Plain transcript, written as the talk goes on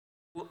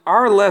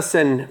Our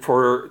lesson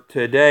for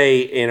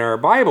today in our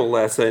Bible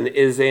lesson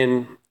is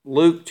in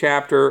Luke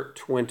chapter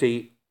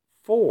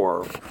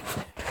 24.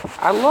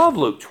 I love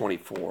Luke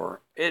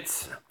 24.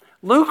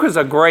 Luke is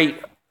a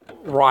great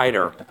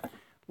writer.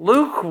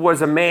 Luke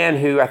was a man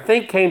who I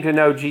think came to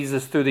know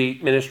Jesus through the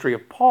ministry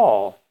of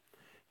Paul.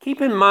 Keep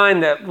in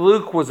mind that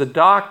Luke was a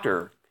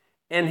doctor,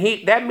 and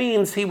that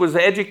means he was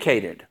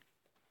educated.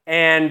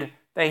 And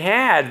they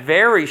had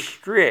very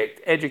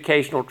strict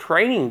educational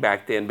training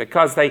back then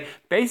because they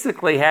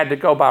basically had to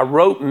go by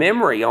rote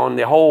memory on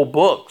the whole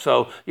book.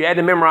 So you had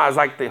to memorize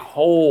like the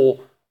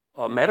whole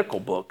medical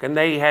book. And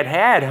they had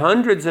had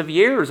hundreds of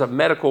years of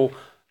medical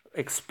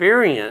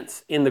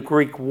experience in the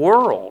Greek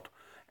world.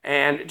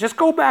 And just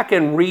go back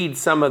and read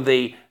some of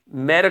the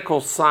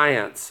medical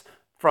science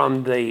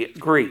from the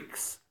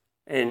Greeks.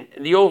 And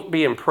you'll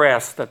be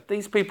impressed that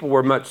these people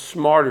were much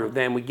smarter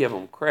than we give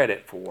them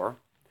credit for.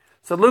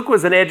 So Luke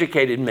was an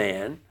educated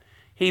man.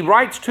 He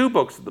writes two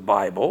books of the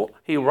Bible.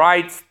 He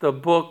writes the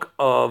book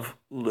of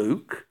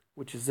Luke,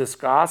 which is this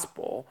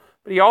gospel,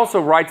 but he also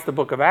writes the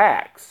book of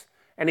Acts.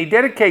 And he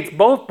dedicates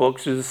both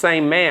books to the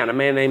same man, a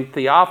man named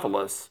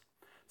Theophilus.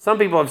 Some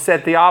people have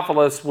said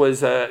Theophilus was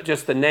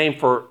just the name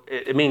for,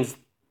 it means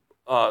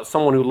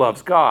someone who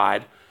loves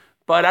God.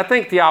 But I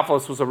think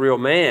Theophilus was a real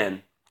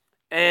man.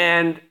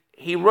 And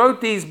he wrote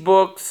these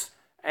books,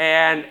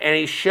 and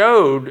he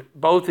showed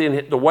both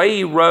in the way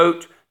he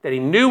wrote that he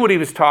knew what he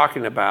was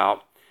talking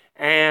about,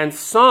 and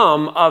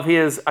some of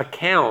his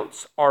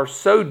accounts are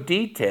so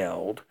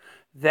detailed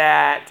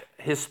that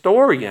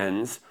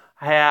historians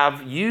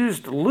have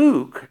used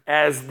Luke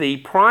as the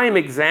prime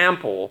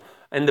example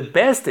and the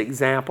best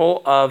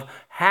example of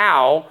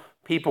how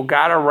people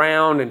got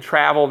around and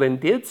traveled and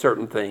did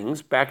certain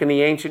things back in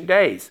the ancient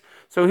days.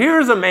 So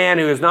here's a man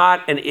who is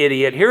not an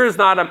idiot. Here's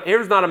not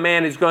a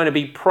man who's going to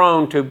be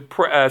prone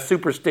to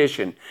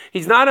superstition.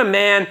 He's not a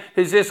man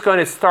who's just going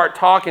to start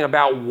talking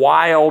about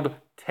wild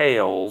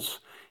tales.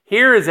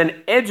 Here is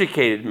an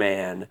educated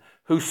man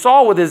who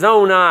saw with his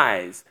own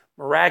eyes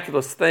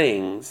miraculous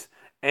things,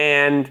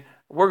 and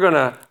we're going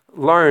to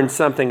learn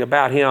something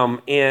about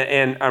him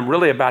and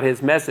really about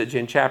his message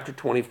in chapter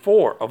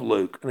 24 of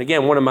Luke. And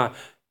again, one of my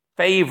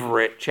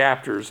favorite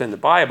chapters in the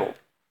Bible.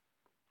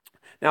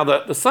 Now,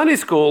 the Sunday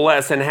school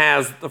lesson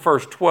has the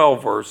first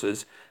 12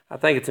 verses. I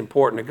think it's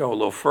important to go a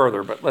little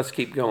further, but let's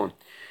keep going.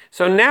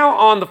 So now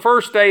on the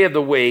first day of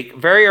the week,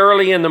 very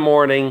early in the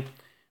morning,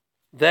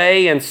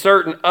 they and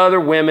certain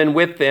other women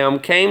with them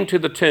came to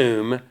the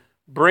tomb,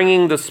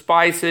 bringing the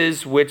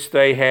spices which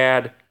they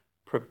had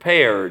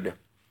prepared.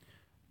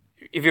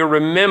 If you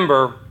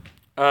remember,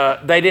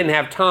 they didn't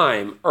have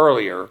time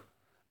earlier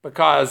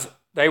because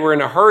they were in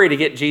a hurry to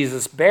get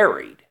Jesus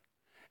buried.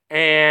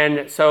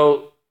 And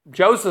so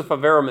Joseph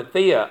of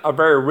Arimathea, a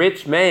very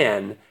rich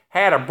man,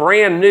 had a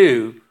brand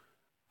new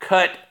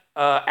cut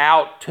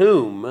out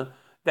tomb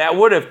that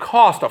would have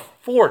cost a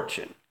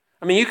fortune.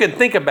 I mean, you can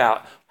think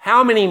about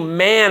how many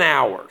man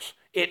hours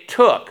it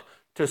took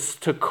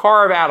to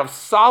carve out of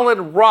solid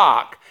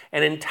rock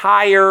an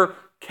entire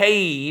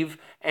cave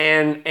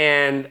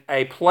and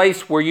a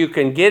place where you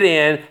can get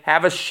in,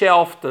 have a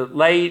shelf to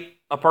lay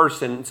a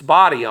person's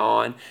body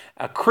on,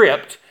 a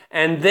crypt,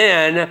 and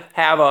then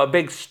have a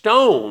big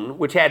stone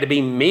which had to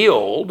be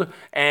milled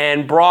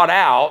and brought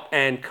out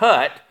and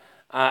cut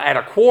at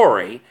a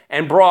quarry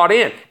and brought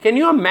in. Can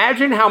you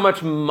imagine how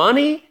much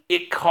money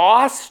it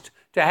cost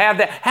to have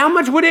that? How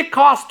much would it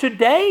cost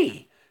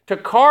today to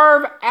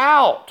carve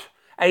out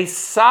a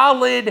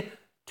solid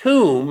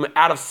tomb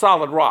out of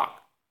solid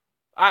rock?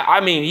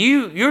 I mean,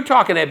 you're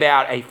talking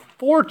about a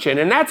fortune,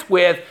 and that's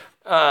with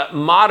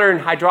modern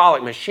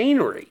hydraulic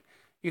machinery.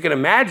 You can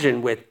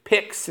imagine with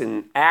picks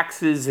and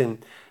axes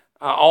and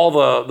all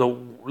the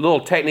little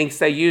techniques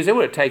they use, it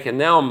would have taken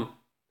them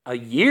a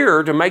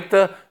year to make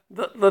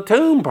the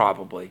tomb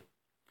probably.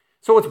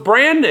 So it's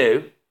brand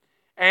new,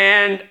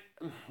 and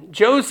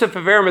Joseph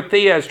of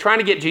Arimathea is trying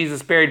to get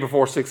Jesus buried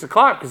before 6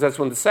 o'clock because that's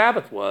when the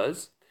Sabbath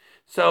was.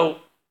 So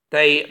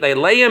they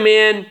lay him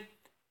in.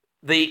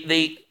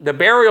 The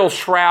burial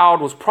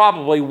shroud was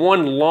probably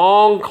one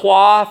long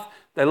cloth.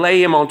 They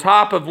lay him on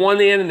top of one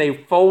end and they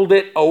fold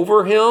it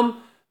over him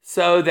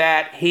so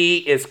that he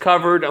is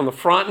covered on the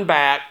front and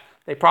back.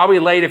 They probably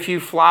laid a few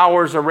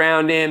flowers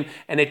around him,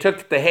 and they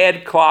took the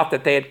head cloth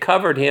that they had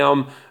covered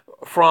him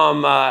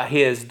from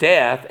his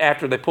death.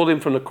 After they pulled him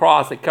from the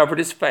cross, they covered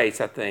his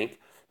face, I think,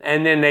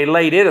 and then they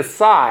laid it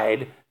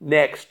aside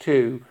next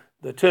to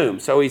the tomb.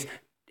 So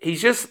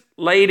he's just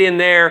laid in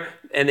there,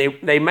 and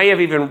they may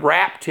have even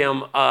wrapped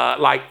him,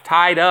 like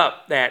tied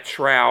up that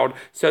shroud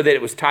so that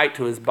it was tight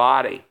to his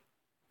body.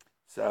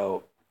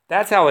 So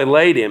that's how they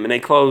laid him, and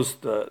they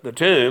closed the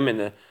tomb,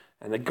 and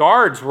the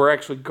guards were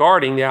actually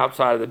guarding the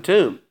outside of the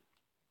tomb.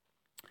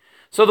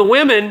 So the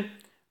women,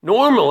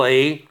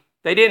 normally,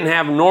 they didn't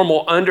have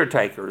normal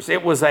undertakers.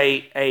 It was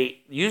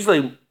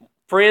usually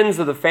friends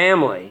of the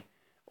family,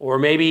 or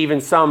maybe even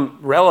some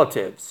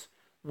relatives,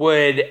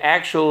 would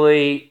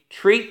actually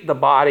treat the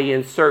body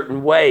in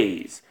certain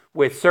ways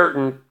with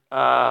certain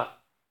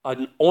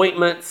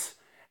ointments.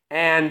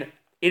 And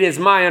it is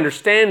my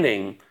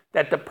understanding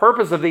that the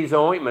purpose of these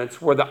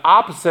ointments were the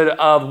opposite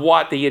of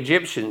what the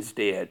Egyptians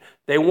did.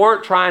 They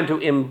weren't trying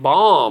to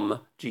embalm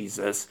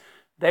Jesus.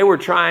 They were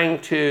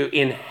trying to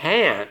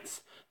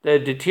enhance the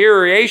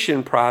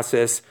deterioration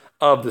process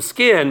of the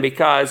skin,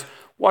 because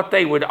what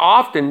they would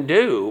often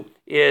do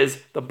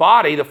is the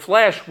body, the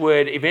flesh,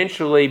 would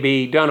eventually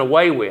be done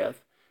away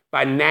with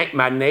by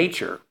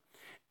nature.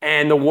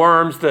 And the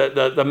worms,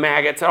 the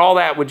maggots, all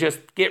that would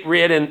just get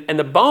rid. And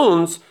the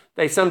bones,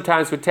 they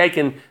sometimes would take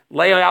and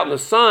lay out in the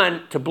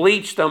sun to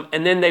bleach them.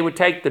 And then they would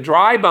take the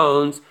dry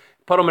bones,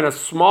 put them in a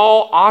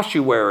small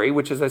ossuary,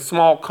 which is a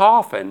small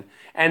coffin.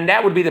 And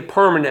that would be the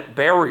permanent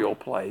burial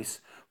place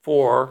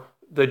for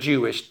the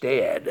Jewish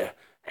dead.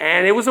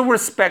 And it was a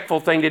respectful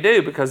thing to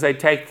do, because they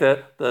take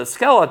the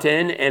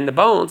skeleton and the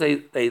bones,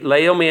 they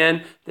lay them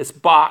in this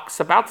box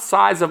about the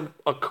size of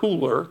a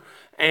cooler,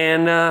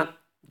 and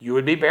you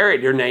would be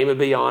buried. Your name would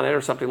be on it or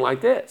something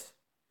like this.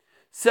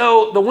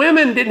 So the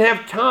women didn't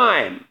have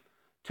time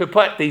to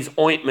put these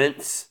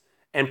ointments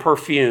and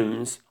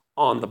perfumes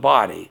on the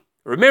body.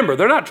 Remember,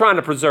 they're not trying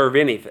to preserve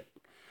anything.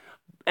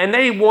 And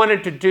they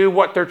wanted to do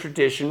what their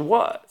tradition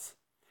was.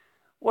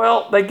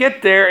 Well, they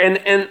get there,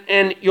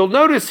 and you'll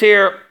notice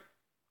here,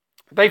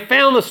 they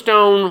found the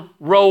stone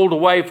rolled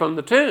away from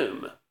the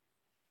tomb.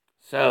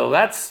 So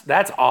that's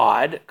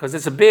odd, because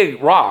it's a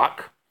big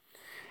rock.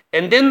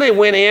 And then they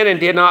went in and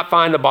did not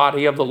find the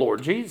body of the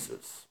Lord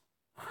Jesus.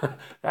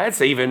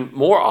 That's even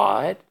more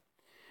odd.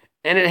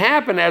 And it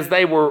happened, as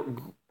they were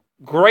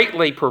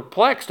greatly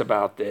perplexed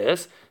about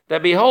this,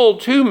 that behold,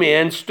 2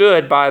 men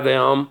stood by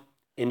them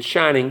in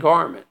shining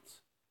garments.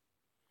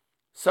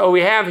 So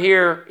we have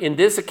here in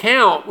this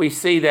account, we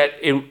see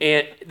that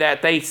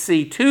that they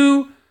see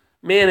 2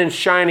 men in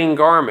shining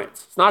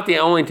garments. It's not the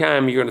only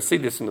time you're going to see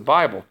this in the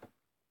Bible.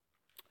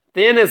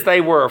 Then, as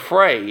they were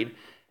afraid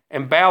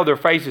and bowed their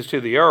faces to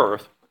the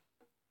earth,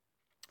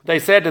 they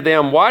said to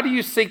them, "Why do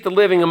you seek the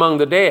living among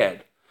the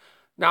dead?"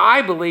 Now,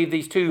 I believe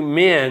these 2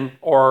 men,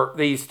 or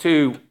these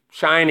 2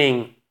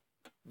 shining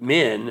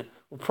men,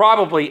 were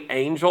probably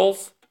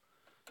angels,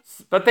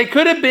 but they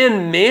could have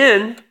been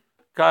men,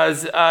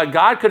 because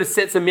God could have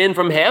sent some men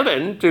from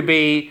heaven to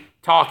be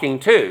talking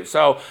to.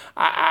 So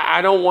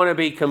I don't want to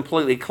be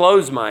completely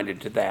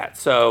closed-minded to that.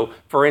 So,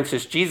 for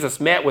instance, Jesus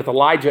met with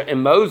Elijah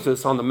and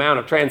Moses on the Mount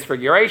of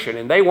Transfiguration,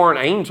 and they weren't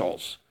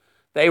angels.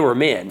 They were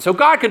men. So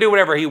God can do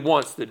whatever he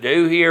wants to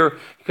do here.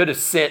 He could have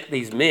sent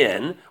these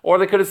men, or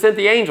they could have sent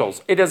the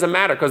angels. It doesn't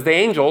matter, because the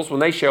angels, when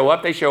they show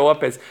up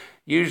as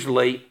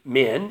usually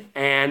men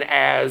and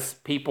as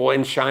people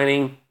in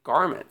shining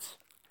garments.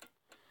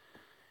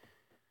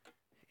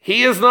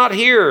 "He is not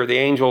here," the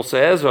angel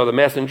says, or the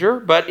messenger,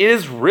 "but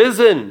is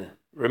risen.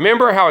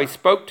 Remember how he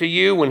spoke to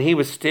you when he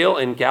was still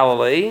in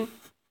Galilee,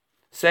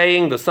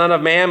 saying, 'The Son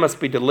of Man must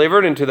be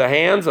delivered into the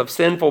hands of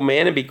sinful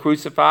men and be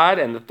crucified,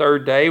 and the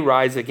 3rd day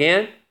rise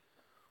again.'"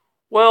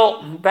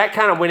 Well, that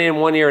kind of went in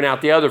one ear and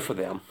out the other for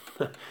them.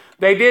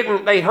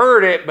 They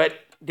heard it, but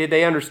did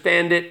they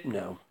understand it?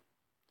 No.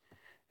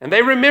 And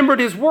they remembered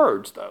his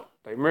words, though.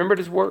 They remembered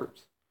his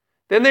words.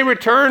 Then they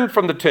returned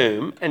from the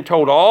tomb and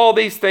told all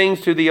these things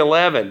to the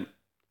 11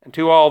 and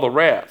to all the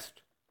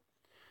rest.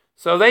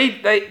 So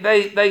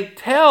they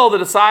tell the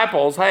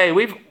disciples, "Hey,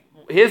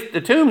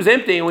 the tomb's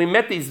empty, and we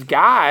met these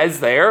guys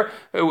there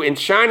who in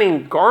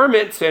shining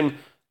garments, and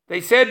they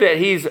said that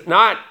he's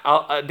not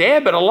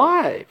dead but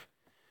alive."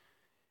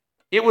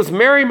 It was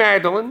Mary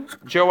Magdalene,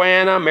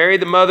 Joanna, Mary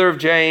the mother of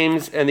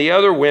James, and the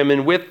other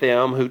women with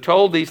them who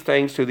told these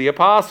things to the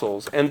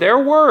apostles. And their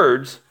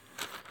words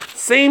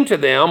seemed to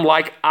them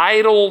like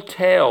idle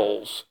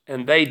tales,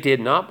 and they did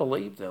not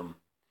believe them.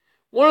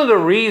 One of the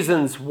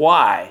reasons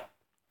why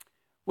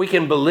we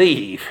can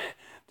believe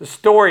the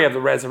story of the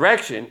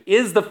resurrection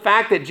is the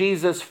fact that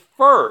Jesus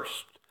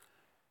first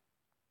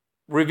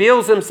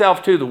reveals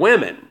himself to the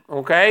women,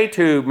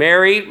 to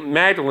Mary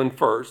Magdalene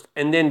first,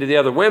 and then to the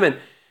other women.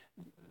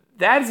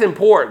 That is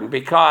important,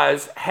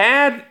 because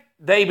had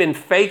they been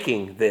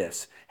faking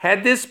this,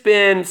 had this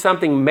been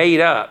something made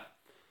up,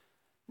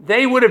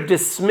 they would have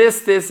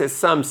dismissed this as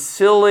some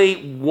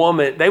silly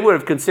woman. They would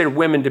have considered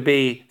women to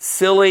be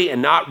silly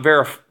and not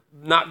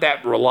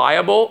that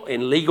reliable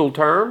in legal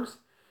terms.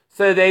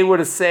 So they would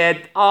have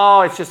said,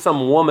 "Oh, it's just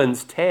some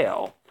woman's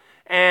tale."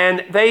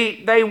 And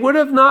they would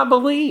have not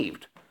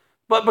believed.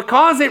 But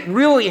because it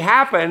really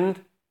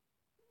happened,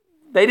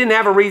 they didn't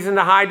have a reason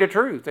to hide the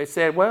truth. They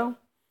said, "Well,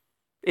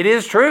 it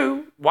is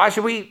true. Why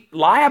should we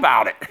lie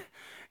about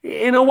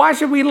it? Why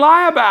should we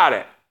lie about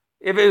it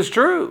if it is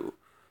true?"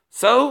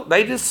 So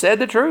they just said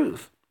the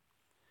truth.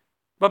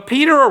 But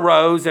Peter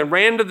arose and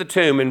ran to the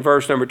tomb in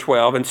verse number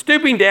 12, and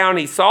stooping down,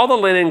 he saw the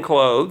linen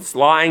clothes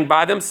lying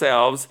by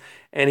themselves,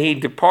 and he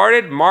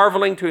departed,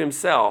 marveling to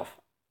himself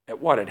at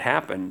what had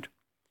happened.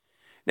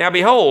 Now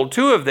behold,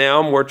 2 of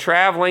them were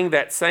traveling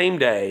that same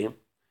day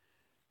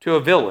to a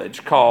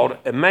village called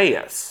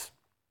Emmaus.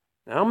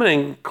 Now I'm going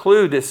to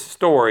include this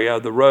story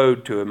of the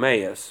road to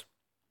Emmaus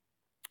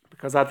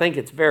because I think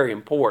it's very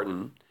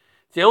important.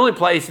 It's the only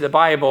place in the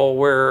Bible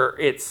where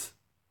it's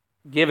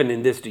given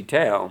in this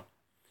detail.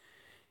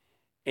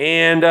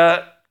 And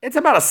it's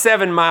about a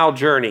 7-mile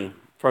journey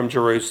from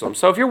Jerusalem.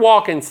 So if you're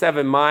walking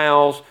 7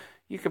 miles,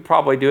 you could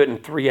probably do it in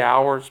 3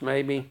 hours,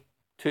 maybe.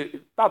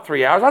 About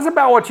 3 hours. That's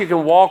about what you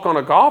can walk on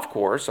a golf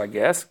course, I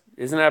guess.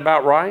 Isn't that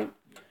about right?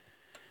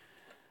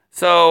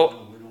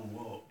 So,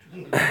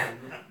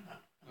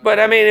 but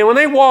I mean, when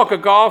they walk a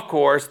golf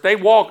course, they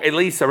walk at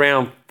least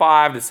around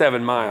 5 to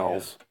 7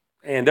 miles,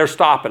 and they're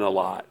stopping a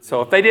lot.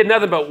 So if they did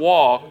nothing but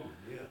walk,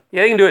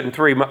 yeah, they can do it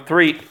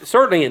in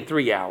certainly in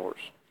 3 hours.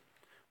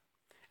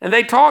 And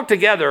they talked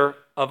together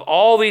of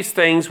all these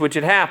things which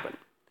had happened.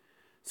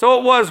 So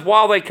it was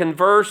while they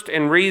conversed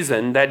and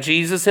reasoned that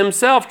Jesus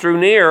himself drew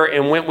near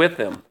and went with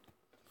them.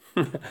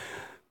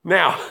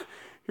 Now,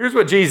 here's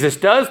what Jesus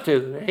does to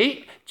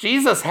them.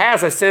 Jesus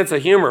has a sense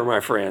of humor, my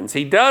friends.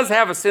 He does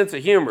have a sense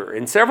of humor.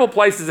 In several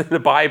places in the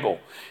Bible,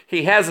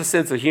 he has a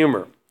sense of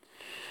humor.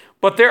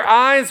 But their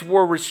eyes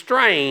were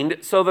restrained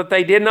so that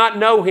they did not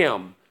know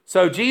him.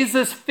 So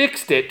Jesus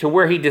fixed it to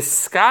where he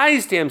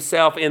disguised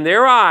himself in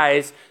their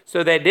eyes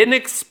so they didn't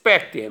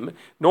expect him,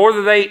 nor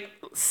did they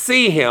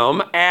see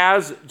him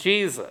as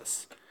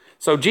Jesus.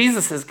 So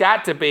Jesus has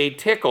got to be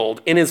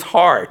tickled in his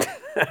heart,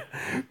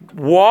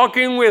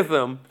 walking with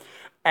them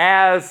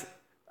as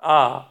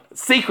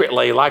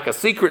secretly, like a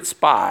secret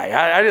spy.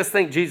 I just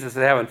think Jesus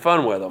is having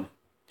fun with them.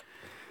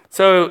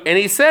 So, and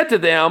he said to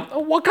them,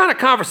 what kind of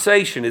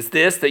conversation is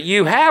this that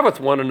you have with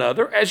one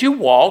another as you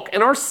walk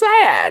and are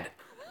sad?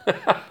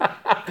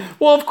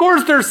 Well, of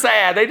course they're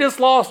sad. They just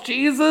lost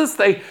Jesus.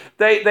 They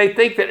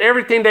think that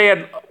everything they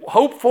had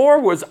hoped for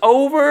was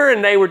over,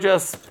 and they were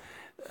just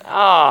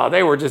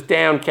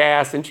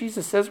downcast. And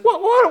Jesus says,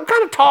 what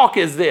kind of talk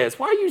is this?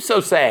 Why are you so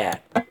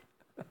sad?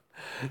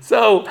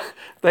 So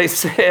they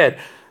said,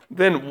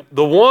 then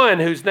the one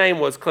whose name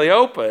was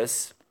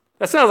Cleopas,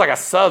 that sounds like a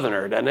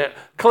southerner, doesn't it?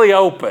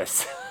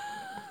 Cleopas.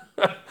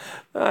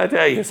 I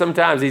tell you,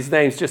 sometimes these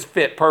names just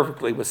fit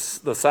perfectly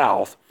with the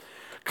South.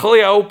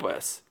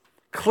 Cleopas,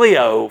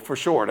 Cleo for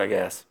short, I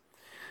guess.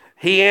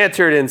 He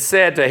answered and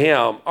said to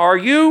him, are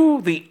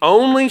you the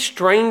only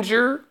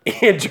stranger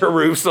in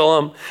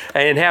Jerusalem,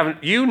 and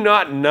have you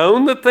not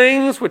known the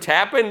things which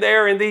happened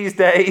there in these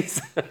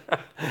days?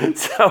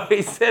 So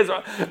he says,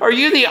 are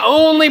you the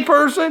only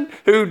person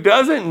who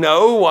doesn't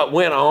know what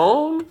went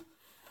on?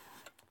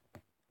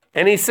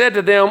 And he said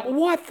to them,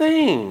 what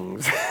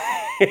things?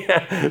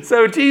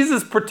 So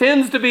Jesus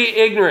pretends to be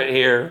ignorant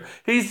here.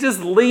 He's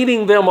just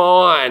leading them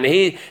on.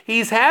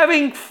 He's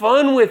having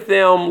fun with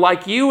them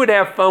like you would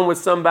have fun with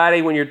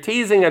somebody when you're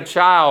teasing a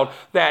child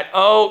that,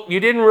 oh, you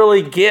didn't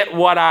really get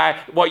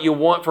what you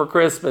want for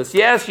Christmas.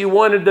 Yes, you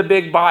wanted the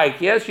big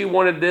bike. Yes, you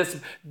wanted this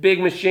big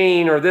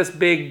machine or this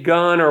big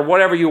gun or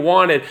whatever you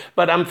wanted.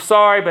 But I'm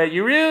sorry, but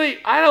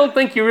I don't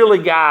think you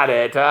really got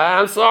it.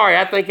 I'm sorry.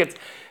 I think it's...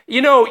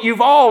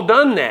 you've all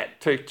done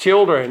that to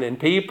children and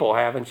people,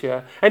 haven't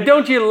you? And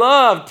don't you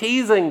love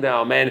teasing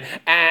them? And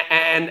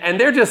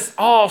they're just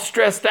all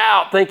stressed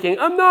out thinking,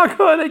 I'm not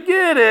going to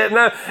get it.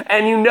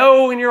 And you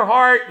know in your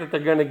heart that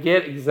they're going to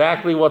get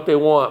exactly what they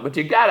want. But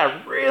you got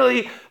to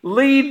really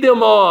lead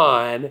them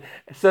on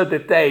so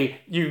that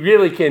you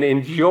really can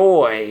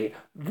enjoy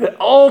the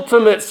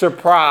ultimate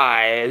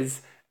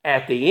surprise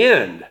at the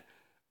end.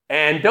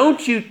 And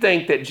don't you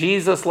think that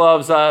Jesus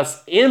loves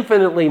us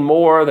infinitely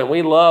more than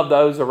we love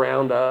those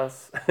around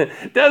us?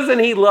 Doesn't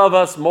he love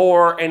us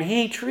more? And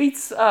he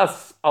treats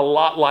us a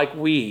lot like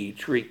we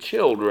treat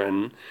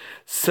children.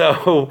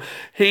 So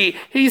he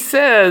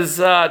says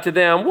to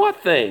them,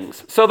 what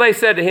things? So they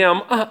said to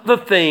him,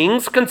 the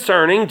things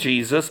concerning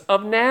Jesus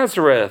of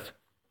Nazareth,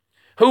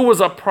 who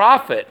was a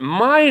prophet,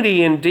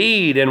 mighty in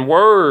deed and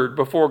word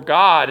before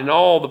God and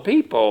all the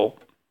people.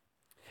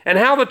 And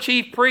how the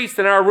chief priests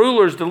and our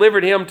rulers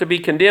delivered him to be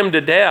condemned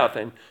to death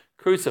and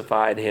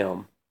crucified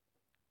him.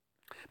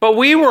 But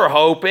we were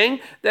hoping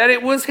that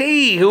it was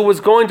he who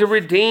was going to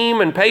redeem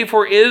and pay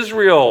for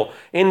Israel.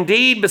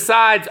 Indeed,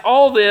 besides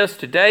all this,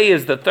 today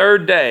is the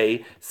 3rd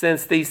day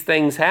since these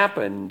things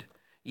happened.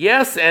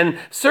 Yes, and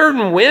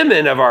certain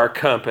women of our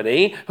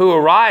company who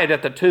arrived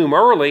at the tomb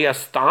early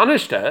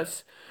astonished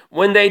us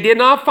when they did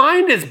not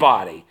find his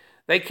body.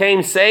 They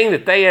came saying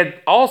that they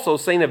had also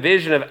seen a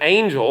vision of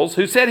angels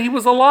who said he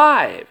was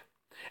alive.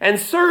 And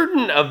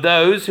certain of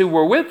those who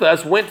were with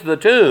us went to the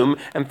tomb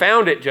and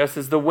found it just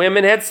as the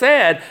women had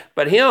said,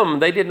 but him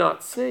they did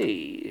not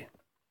see.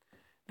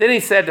 Then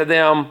he said to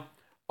them,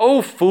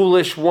 O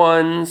foolish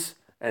ones,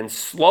 and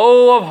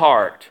slow of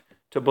heart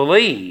to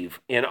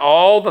believe in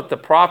all that the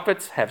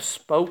prophets have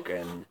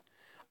spoken.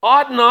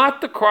 Ought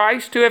not the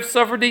Christ to have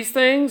suffered these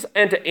things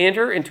and to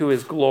enter into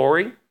his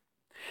glory?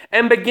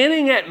 And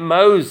beginning at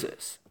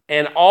Moses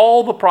and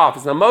all the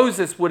prophets. Now,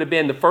 Moses would have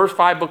been the first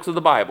 5 books of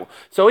the Bible.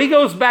 So he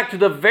goes back to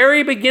the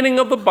very beginning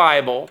of the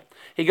Bible.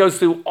 He goes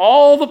through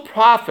all the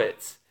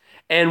prophets.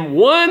 And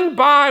one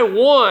by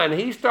one,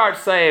 he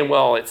starts saying,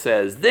 well, it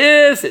says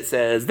this, it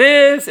says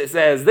this, it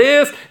says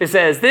this, it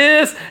says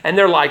this. And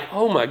they're like,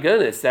 oh my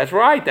goodness, that's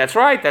right, that's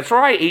right, that's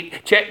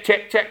right. Check,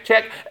 check, check,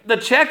 check. The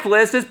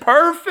checklist is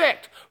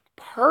perfect.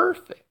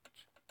 Perfect.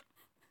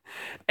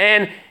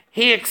 And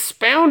he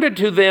expounded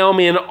to them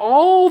in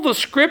all the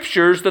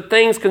scriptures the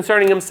things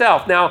concerning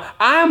himself. Now,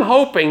 I'm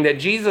hoping that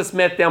Jesus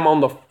met them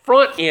on the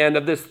front end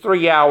of this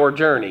 3-hour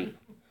journey.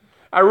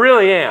 I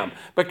really am.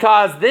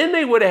 Because then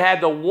they would have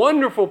had the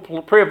wonderful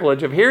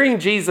privilege of hearing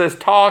Jesus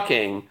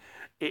talking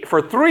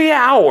for 3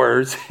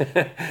 hours.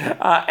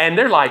 And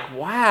they're like,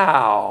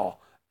 wow,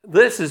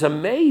 this is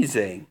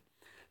amazing.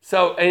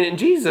 So, and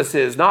Jesus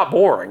is not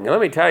boring.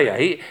 Let me tell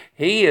you,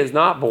 he is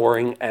not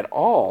boring at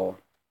all.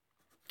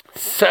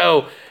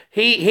 So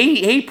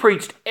he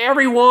preached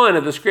every one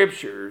of the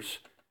scriptures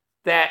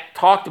that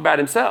talked about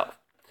himself.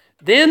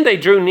 Then they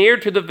drew near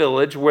to the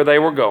village where they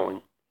were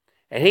going,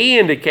 and he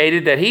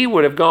indicated that he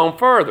would have gone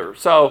further,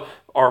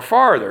 or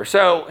farther.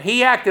 So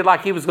he acted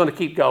like he was going to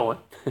keep going.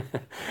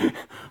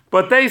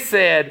 But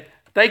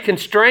they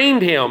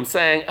constrained him,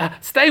 saying,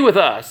 "Stay with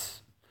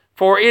us,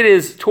 for it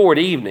is toward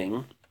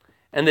evening,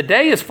 and the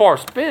day is far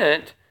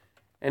spent."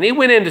 And he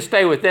went in to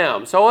stay with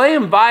them. So they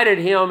invited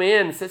him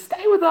in and said,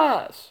 "Stay with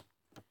us."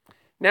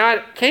 Now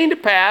it came to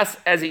pass,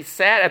 as he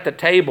sat at the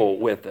table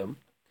with them,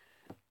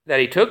 that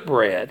he took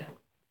bread,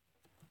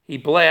 he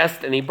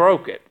blessed, and he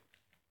broke it,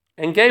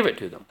 and gave it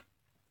to them.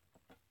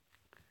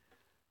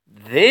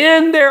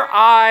 Then their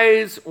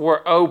eyes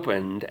were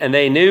opened, and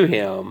they knew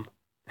him,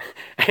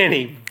 and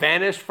he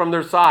vanished from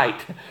their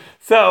sight.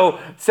 So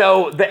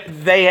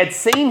they had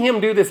seen him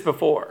do this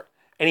before,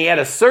 and he had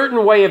a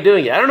certain way of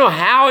doing it. I don't know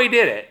how he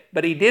did it,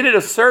 but he did it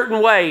a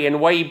certain way, in the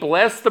way he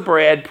blessed the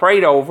bread,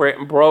 prayed over it,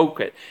 and broke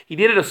it. He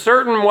did it a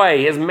certain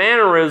way. His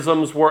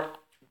mannerisms were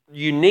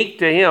unique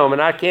to him,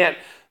 and I can't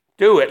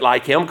do it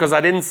like him because I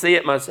didn't see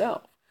it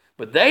myself.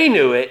 But they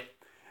knew it,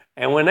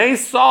 and when they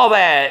saw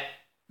that,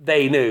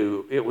 they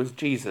knew it was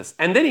Jesus.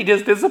 And then he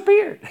just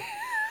disappeared.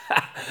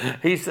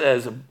 He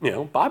says,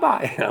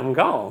 bye-bye, I'm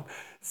gone.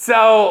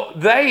 So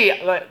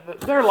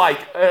they're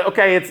like,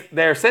 okay,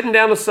 they're sitting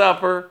down to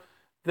supper.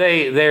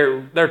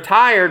 They're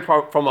tired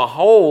from a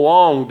whole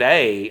long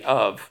day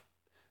of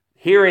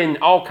hearing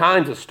all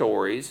kinds of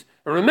stories.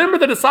 And remember,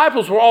 the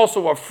disciples were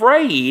also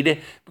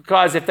afraid,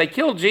 because if they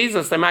killed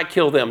Jesus, they might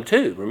kill them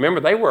too.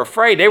 Remember, they were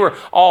afraid. They were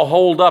all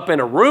holed up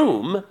in a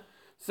room,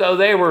 so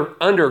they were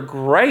under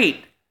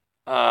great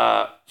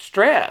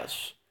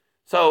stress.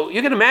 So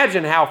you can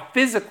imagine how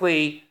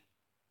physically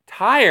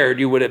tired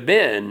you would have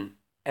been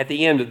at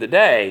the end of the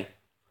day.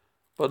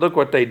 But look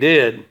what they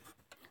did.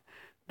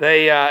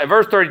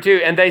 Verse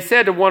 32, and they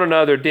said to one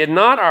another, "Did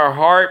not our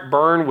heart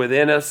burn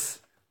within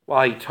us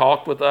while he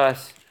talked with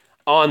us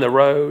on the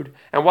road,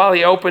 and while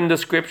he opened the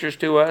scriptures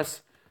to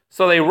us?"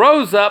 So they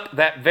rose up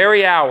that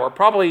very hour.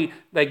 Probably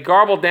they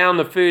garbled down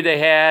the food they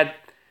had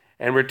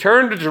and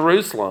returned to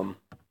Jerusalem.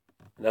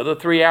 Another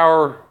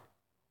 3-hour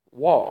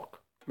walk.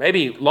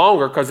 Maybe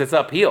longer because it's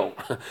uphill.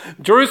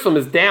 Jerusalem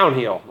is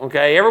downhill,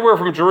 okay? Everywhere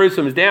from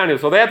Jerusalem is downhill.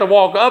 So they have to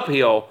walk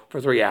uphill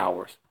for 3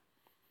 hours.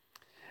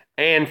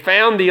 And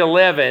found the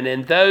 11,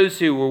 and those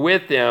who were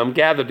with them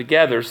gathered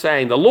together,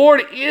 saying, "The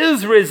Lord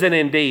is risen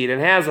indeed,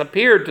 and has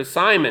appeared to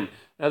Simon."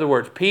 In other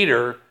words,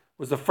 Peter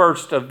was the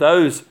first of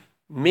those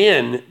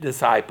men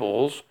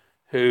disciples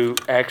who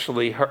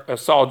actually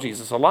saw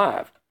Jesus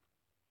alive.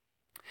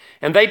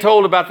 And they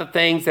told about the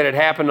things that had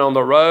happened on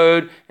the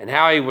road, and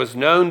how he was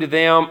known to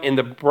them in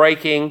the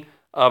breaking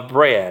of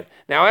bread.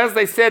 Now, as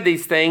they said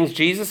these things,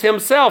 Jesus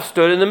himself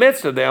stood in the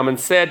midst of them and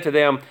said to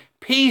them,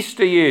 "Peace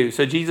to you."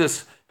 So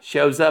Jesus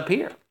shows up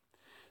here.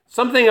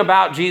 Something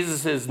about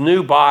Jesus'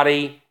 new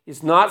body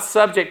is not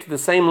subject to the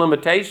same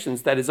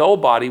limitations that his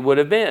old body would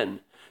have been.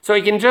 So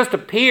he can just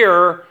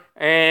appear,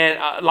 and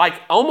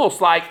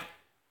almost like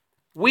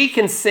we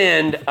can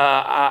send,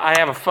 I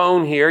have a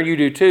phone here, you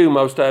do too,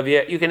 most of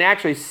you. You can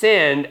actually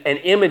send an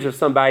image of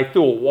somebody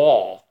through a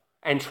wall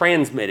and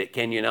transmit it,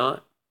 can you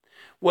not?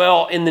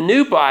 Well, in the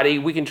new body,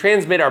 we can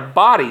transmit our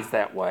bodies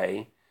that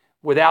way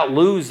without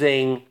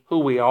losing who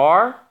we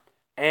are,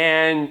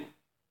 and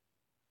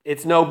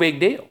it's no big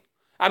deal.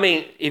 I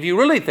mean, if you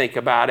really think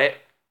about it,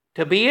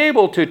 to be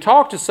able to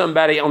talk to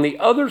somebody on the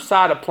other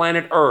side of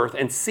planet Earth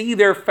and see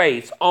their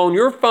face on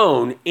your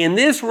phone in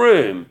this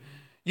room,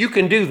 you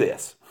can do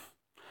this.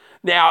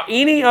 Now,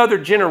 any other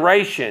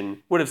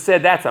generation would have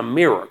said that's a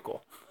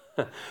miracle,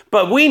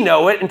 but we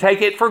know it and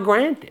take it for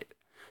granted.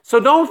 So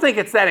don't think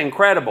it's that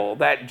incredible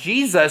that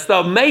Jesus,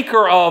 the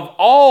maker of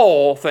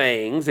all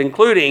things,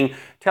 including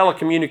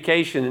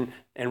telecommunication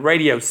and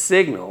radio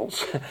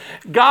signals,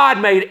 God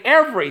made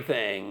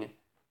everything.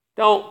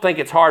 Don't think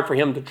it's hard for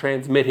him to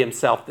transmit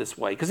himself this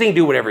way, because he can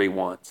do whatever he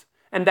wants.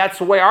 And that's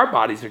the way our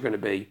bodies are going to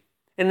be.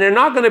 And they're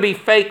not going to be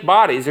fake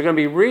bodies. They're going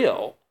to be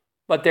real.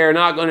 But they're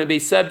not going to be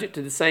subject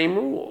to the same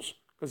rules,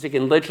 because he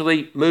can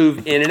literally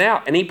move in and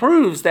out. And he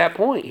proves that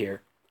point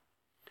here.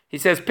 He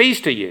says, "Peace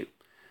to you."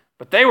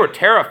 But they were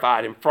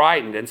terrified and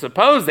frightened, and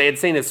supposed they had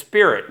seen a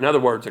spirit, in other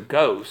words, a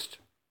ghost.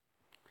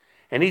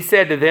 And he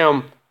said to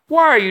them,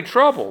 "Why are you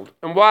troubled?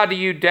 And why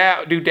do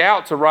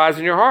doubts arise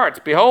in your hearts?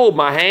 Behold,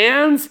 my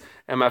hands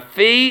and my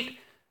feet,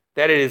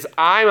 that it is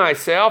I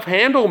myself.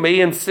 Handle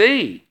me and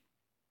see.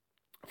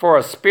 For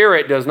a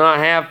spirit does not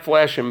have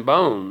flesh and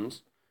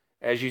bones,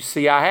 as you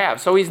see I have.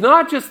 So he's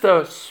not just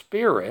a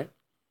spirit,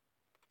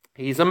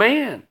 he's a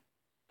man,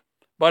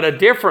 but a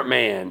different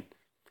man.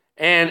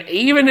 And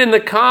even in the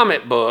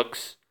comic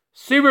books,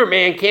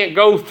 Superman can't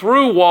go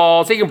through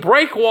walls. He can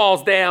break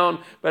walls down,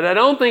 but I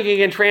don't think he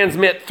can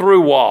transmit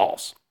through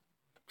walls.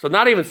 So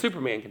not even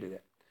Superman can do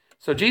that.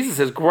 So Jesus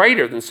is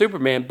greater than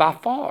Superman by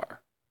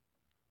far.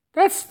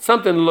 That's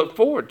something to look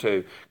forward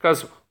to,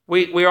 because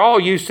we're all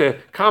used to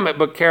comic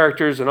book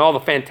characters and all the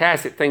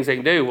fantastic things they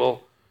can do.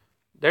 Well,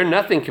 they're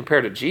nothing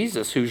compared to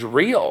Jesus, who's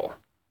real.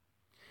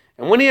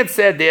 And when he had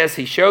said this,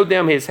 he showed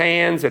them his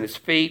hands and his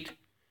feet.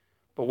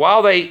 But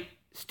while they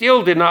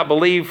still did not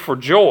believe for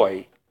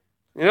joy,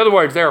 in other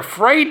words, they're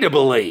afraid to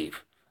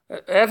believe.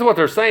 That's what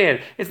they're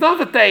saying. It's not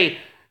that they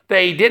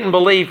didn't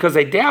believe because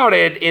they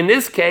doubted. In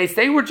this case,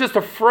 they were just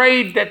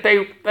afraid that they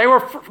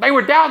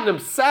were doubting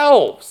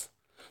themselves.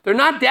 They're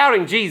not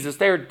doubting Jesus.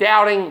 They're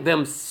doubting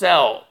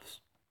themselves.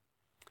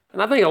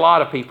 And I think a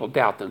lot of people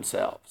doubt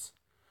themselves.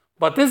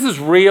 But this is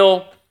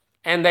real,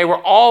 and they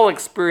were all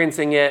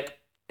experiencing it.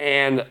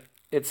 And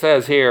it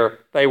says here,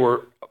 they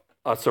were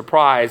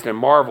surprised and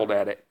marveled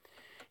at it.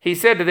 He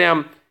said to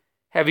them,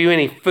 "Have you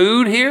any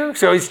food here?"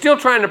 So he's still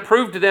trying to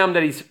prove to them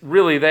that he's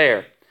really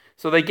there.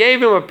 So they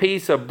gave him a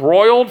piece of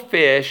broiled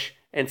fish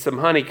and some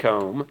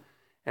honeycomb,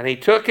 and he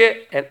took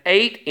it and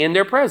ate in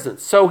their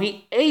presence. So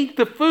he ate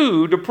the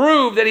food to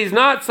prove that he's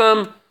not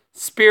some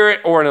spirit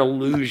or an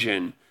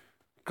illusion.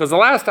 Because the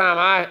last time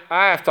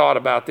I have thought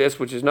about this,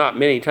 which is not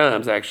many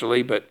times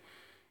actually, but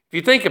if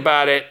you think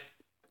about it,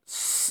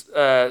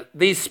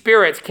 these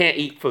spirits can't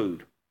eat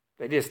food.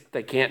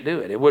 They can't do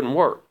it. It wouldn't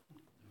work.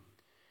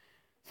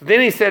 So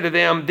then he said to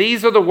them,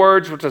 "These are the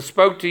words which I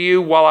spoke to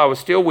you while I was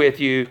still with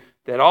you,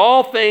 that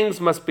all things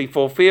must be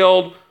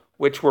fulfilled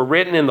which were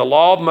written in the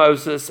law of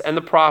Moses and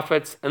the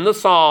prophets and the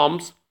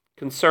Psalms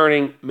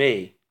concerning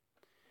me."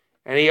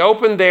 And he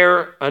opened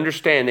their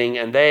understanding,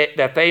 and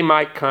that they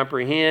might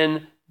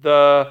comprehend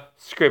the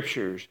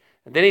Scriptures.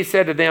 And then he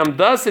said to them,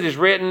 "Thus it is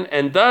written,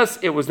 and thus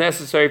it was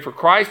necessary for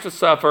Christ to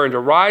suffer and to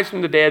rise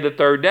from the dead the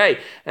third day,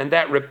 and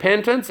that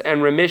repentance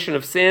and remission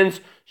of sins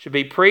should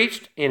be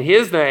preached in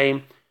his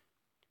name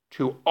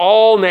to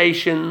all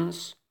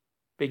nations,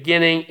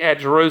 beginning at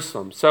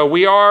Jerusalem." So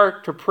we are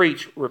to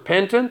preach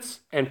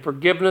repentance and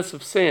forgiveness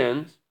of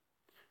sins.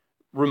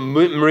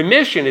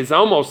 Remission is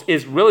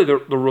really the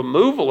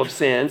removal of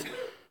sins,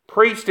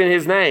 preached in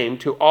his name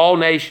to all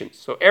nations.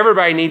 So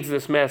everybody needs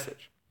this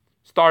message,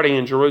 starting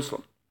in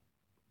Jerusalem.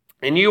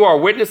 "And you are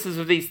witnesses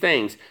of these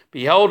things.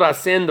 Behold, I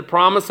send the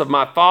promise of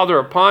my Father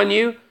upon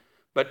you,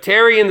 but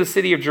tarry in the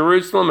city of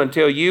Jerusalem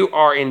until you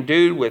are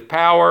endued with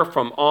power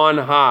from on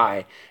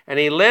high." And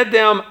he led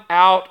them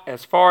out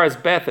as far as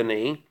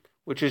Bethany,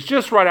 which is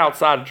just right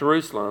outside of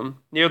Jerusalem,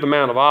 near the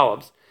Mount of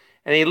Olives.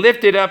 And he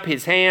lifted up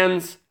his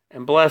hands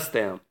and blessed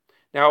them.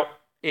 Now,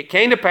 it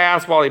came to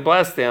pass while he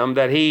blessed them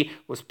that he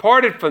was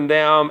parted from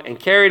them and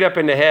carried up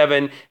into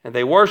heaven, and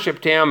they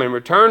worshipped him and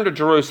returned to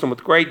Jerusalem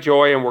with great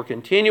joy and were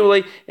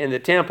continually in the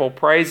temple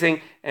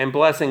praising and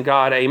blessing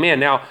God. Amen.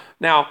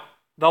 Now,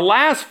 the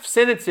last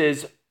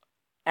sentences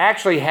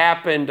actually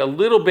happened a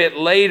little bit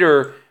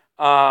later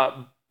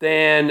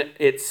than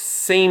it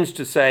seems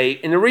to say.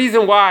 And the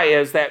reason why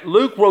is that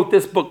Luke wrote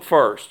this book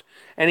first,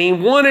 and he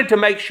wanted to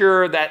make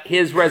sure that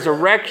his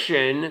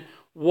resurrection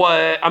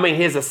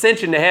his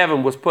ascension to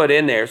heaven was put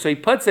in there. So he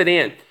puts it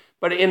in.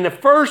 But in the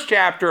first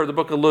chapter of the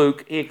book of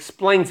Luke, he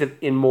explains it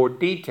in more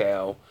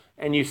detail,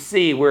 and you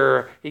see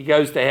where he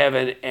goes to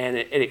heaven, and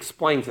it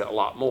explains it a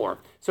lot more.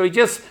 So he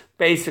just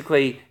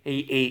basically,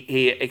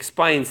 he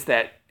explains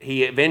that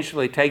he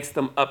eventually takes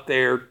them up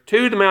there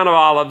to the Mount of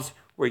Olives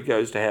where he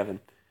goes to heaven.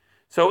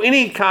 So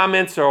any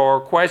comments or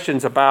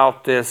questions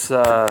about this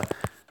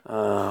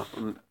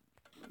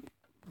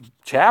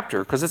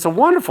chapter? Because it's a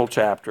wonderful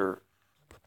chapter.